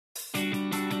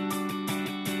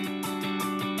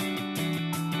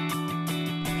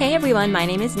Hey everyone, my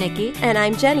name is Nikki. And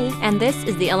I'm Jenny. And this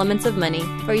is The Elements of Money,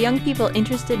 for young people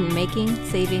interested in making,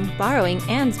 saving, borrowing,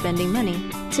 and spending money.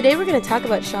 Today we're going to talk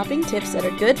about shopping tips that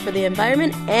are good for the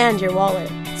environment and your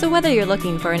wallet. So whether you're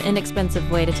looking for an inexpensive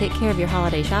way to take care of your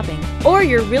holiday shopping, or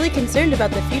you're really concerned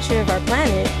about the future of our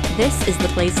planet, this is the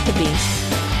place to be.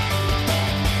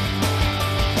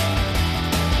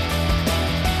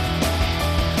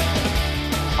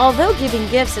 Although giving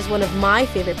gifts is one of my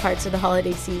favorite parts of the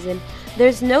holiday season,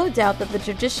 there's no doubt that the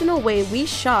traditional way we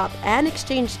shop and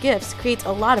exchange gifts creates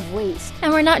a lot of waste.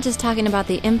 And we're not just talking about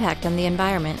the impact on the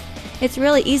environment. It's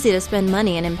really easy to spend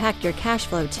money and impact your cash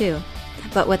flow too.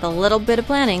 But with a little bit of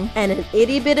planning and an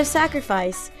itty bit of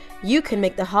sacrifice, you can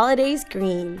make the holidays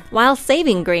green. While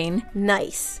saving green.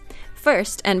 Nice.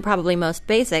 First, and probably most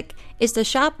basic, is to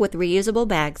shop with reusable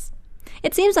bags.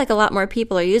 It seems like a lot more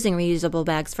people are using reusable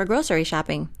bags for grocery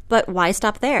shopping. But why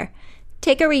stop there?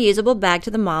 Take a reusable bag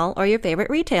to the mall or your favorite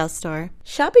retail store.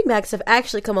 Shopping bags have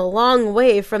actually come a long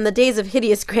way from the days of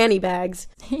hideous granny bags.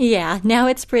 Yeah, now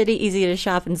it's pretty easy to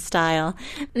shop in style.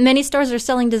 Many stores are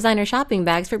selling designer shopping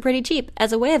bags for pretty cheap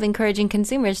as a way of encouraging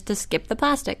consumers to skip the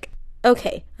plastic.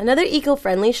 Okay, another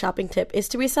eco-friendly shopping tip is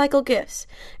to recycle gifts.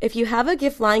 If you have a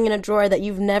gift lying in a drawer that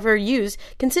you've never used,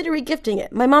 consider regifting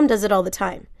it. My mom does it all the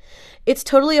time. It's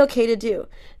totally okay to do.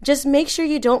 Just make sure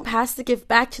you don't pass the gift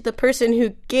back to the person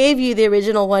who gave you the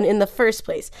original one in the first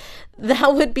place.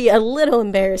 That would be a little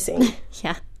embarrassing.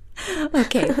 Yeah.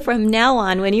 Okay, from now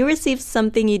on, when you receive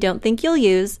something you don't think you'll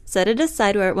use, set it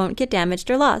aside where it won't get damaged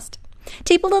or lost.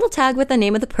 Tape a little tag with the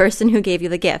name of the person who gave you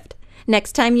the gift.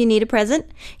 Next time you need a present,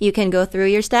 you can go through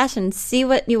your stash and see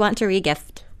what you want to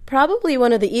regift. Probably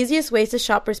one of the easiest ways to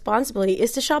shop responsibly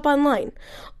is to shop online.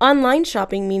 Online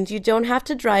shopping means you don't have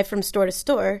to drive from store to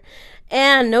store,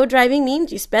 and no driving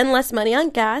means you spend less money on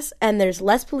gas and there's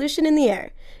less pollution in the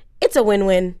air. It's a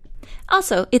win-win.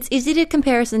 Also, it's easy to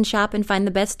comparison shop and find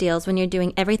the best deals when you're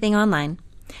doing everything online.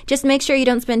 Just make sure you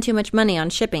don't spend too much money on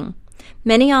shipping.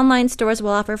 Many online stores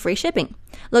will offer free shipping.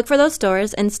 Look for those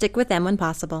stores and stick with them when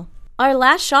possible. Our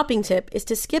last shopping tip is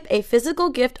to skip a physical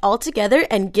gift altogether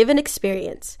and give an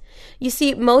experience. You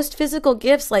see, most physical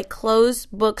gifts like clothes,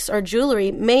 books, or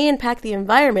jewelry may impact the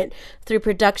environment through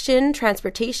production,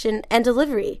 transportation, and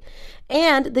delivery.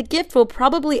 And the gift will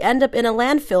probably end up in a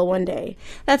landfill one day.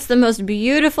 That's the most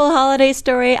beautiful holiday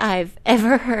story I've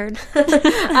ever heard.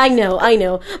 I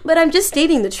know, but I'm just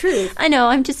stating the truth. I know,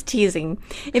 I'm just teasing.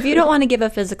 If you don't want to give a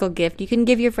physical gift, you can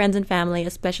give your friends and family a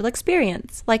special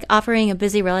experience, like offering a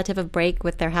busy relative a break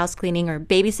with their house cleaning or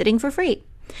babysitting for free.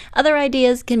 Other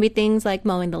ideas can be things like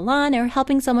mowing the lawn or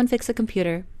helping someone fix a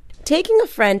computer. Taking a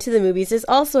friend to the movies is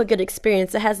also a good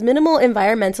experience that has minimal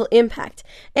environmental impact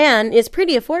and is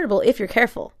pretty affordable if you're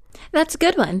careful. That's a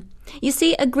good one. You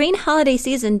see, a green holiday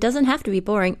season doesn't have to be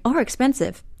boring or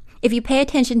expensive. If you pay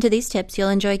attention to these tips, you'll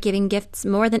enjoy giving gifts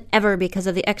more than ever because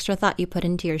of the extra thought you put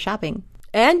into your shopping.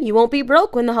 And you won't be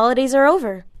broke when the holidays are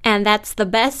over. And that's the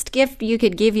best gift you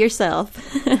could give yourself.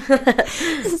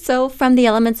 So, from the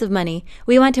Elements of Money,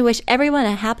 we want to wish everyone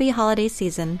a happy holiday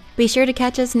season. Be sure to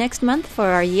catch us next month for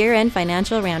our year-end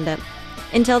financial roundup.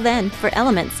 Until then, for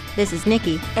Elements, this is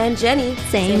Nikki and Jenny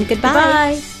saying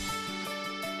goodbye.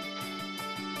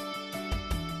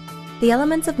 The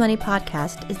Elements of Money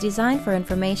podcast is designed for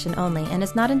information only and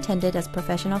is not intended as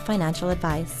professional financial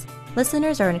advice.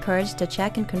 Listeners are encouraged to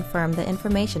check and confirm the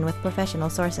information with professional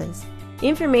sources.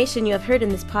 Information you have heard in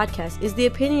this podcast is the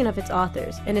opinion of its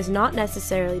authors and is not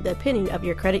necessarily the opinion of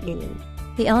your credit union.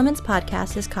 The Elements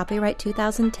podcast is copyright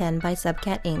 2010 by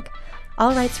Subcat Inc.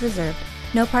 All rights reserved.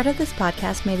 No part of this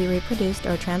podcast may be reproduced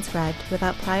or transcribed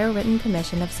without prior written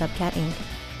permission of Subcat Inc.